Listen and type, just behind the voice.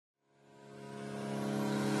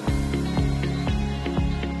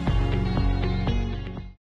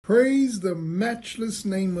Praise the matchless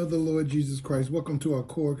name of the Lord Jesus Christ. Welcome to our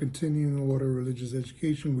core continuing order religious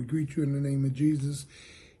education. We greet you in the name of Jesus.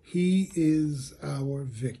 He is our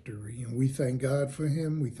victory, and we thank God for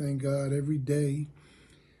him. We thank God every day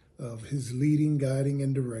of his leading, guiding,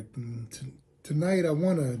 and directing. Tonight, I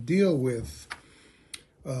want to deal with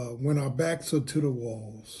when our backs are to the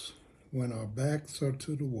walls. When our backs are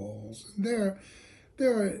to the walls. And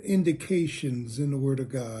there are indications in the Word of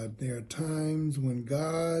God. There are times when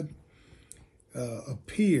God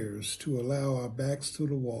appears to allow our backs to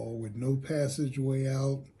the wall with no passageway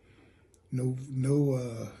out, no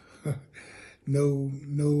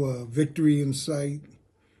victory in sight,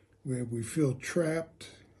 where we feel trapped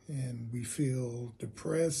and we feel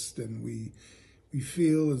depressed and we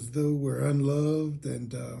feel as though we're unloved.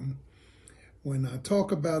 And when I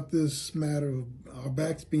talk about this matter of our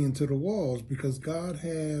backs being to the walls, because God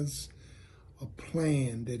has a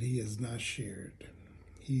plan that he has not shared.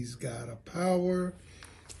 He's got a power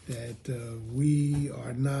that we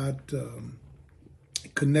are not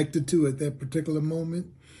connected to at that particular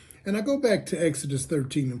moment. And I go back to Exodus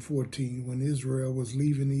 13 and 14 when Israel was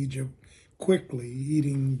leaving Egypt quickly,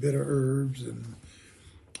 eating bitter herbs and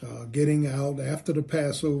getting out after the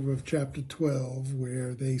Passover of chapter 12,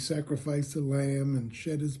 where they sacrificed the lamb and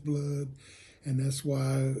shed his blood. And that's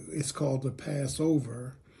why it's called the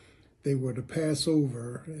Passover. They were to pass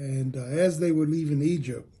over. And as they were leaving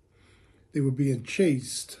Egypt, they were being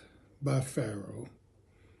chased by Pharaoh.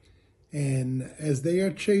 And as they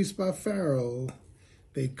are chased by Pharaoh,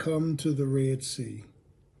 they come to the Red Sea.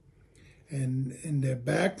 And their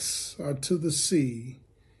backs are to the sea,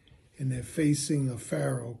 and they're facing a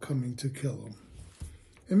Pharaoh coming to kill them.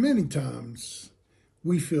 And many times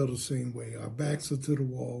we feel the same way. Our backs are to the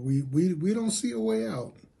wall. We don't see a way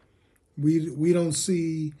out. We don't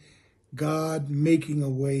see God making a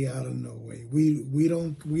way out of no way. We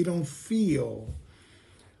don't feel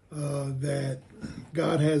that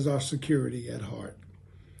God has our security at heart.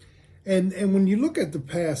 And when you look at the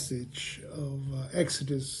passage of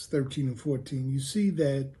Exodus 13 and 14, you see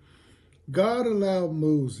that God allowed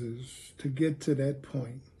Moses to get to that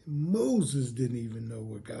point. Moses didn't even know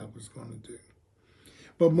what God was going to do.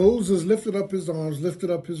 But Moses lifted up his arms,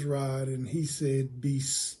 lifted up his rod, and he said, "Be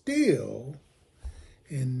still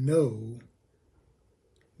and know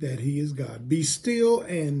that he is God. Be still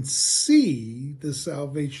and see the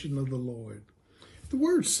salvation of the Lord." The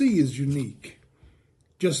word "see" is unique.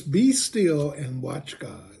 Just be still and watch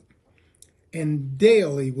God. And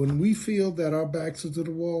daily, when we feel that our backs are to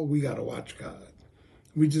the wall, we got to watch God.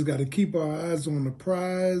 We just got to keep our eyes on the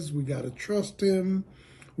prize. We got to trust him.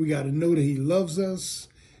 We got to know that he loves us,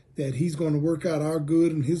 that he's going to work out our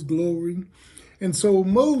good and his glory. And so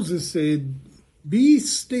Moses said, "Be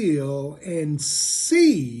still and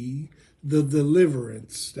see the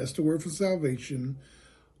deliverance," that's the word for salvation,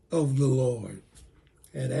 "of the Lord."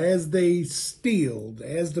 And as they stilled,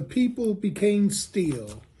 as the people became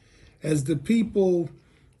still, as the people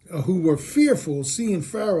who were fearful, seeing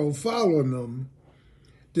Pharaoh following them,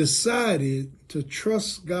 decided to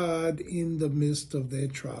trust God in the midst of their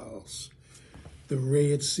trials, the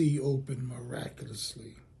Red Sea opened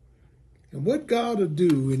miraculously. And what God will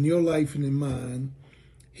do in your life and in mine,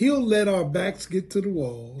 he'll let our backs get to the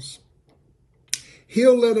walls.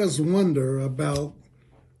 He'll let us wonder about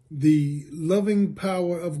the loving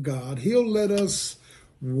power of God. He'll let us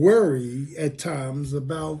worry at times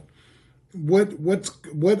about what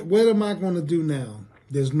am I going to do now?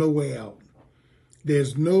 There's no way out.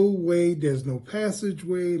 There's no way, there's no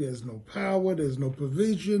passageway, there's no power, there's no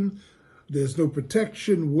provision, there's no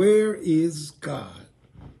protection. Where is God?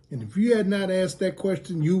 And if you had not asked that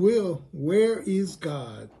question, you will. Where is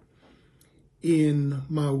God in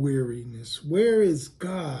my weariness? Where is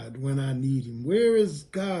God when I need him? Where is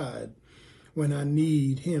God when I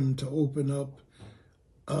need him to open up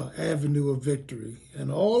an avenue of victory?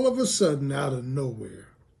 And all of a sudden, out of nowhere,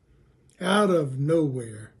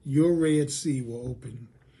 your Red Sea will open.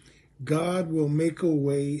 God will make a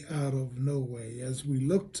way out of no way. As we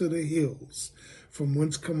look to the hills from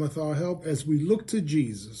whence cometh our help, as we look to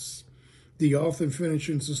Jesus, the author and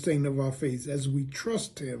finisher and sustainer of our faith, as we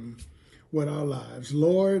trust him with our lives.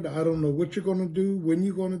 Lord, I don't know what you're going to do, when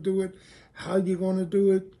you're going to do it, how you're going to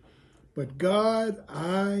do it, but God,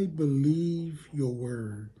 I believe your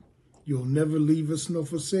word. You'll never leave us nor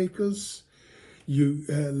forsake us. You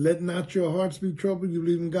let not your hearts be troubled. You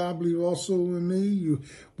believe in God, believe also in me.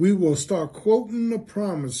 We will start quoting the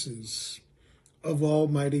promises of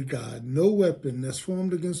Almighty God. No weapon that's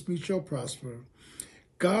formed against me shall prosper.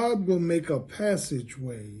 God will make a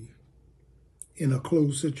passageway in a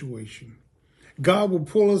closed situation. God will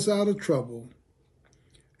pull us out of trouble.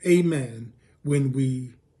 Amen. When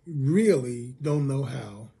we really don't know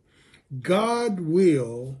how, God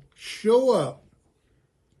will show up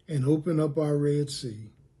and open up our Red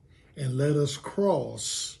Sea and let us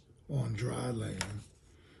cross on dry land.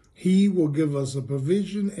 He will give us a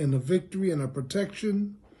provision and a victory and a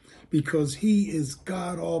protection because he is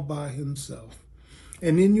God all by himself.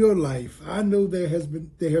 And in your life, I know there have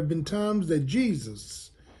been times that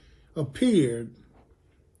Jesus appeared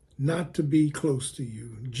not to be close to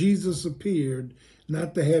you. Jesus appeared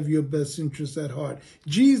not to have your best interests at heart.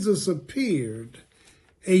 Jesus appeared,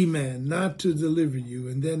 amen, not to deliver you.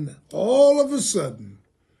 And then all of a sudden,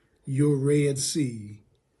 your Red Sea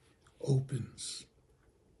opens.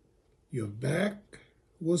 Your back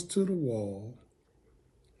was to the wall,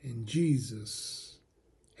 and Jesus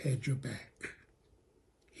had your back.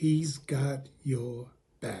 He's got your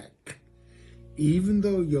back. Even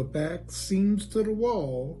though your back seems to the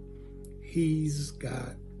wall, he's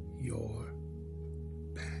got your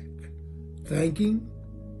back. Thank him,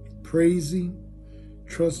 praise him,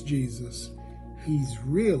 trust Jesus. He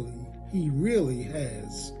really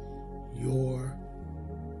has your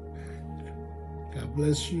back. God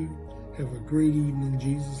bless you. Have a great evening.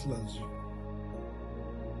 Jesus loves you.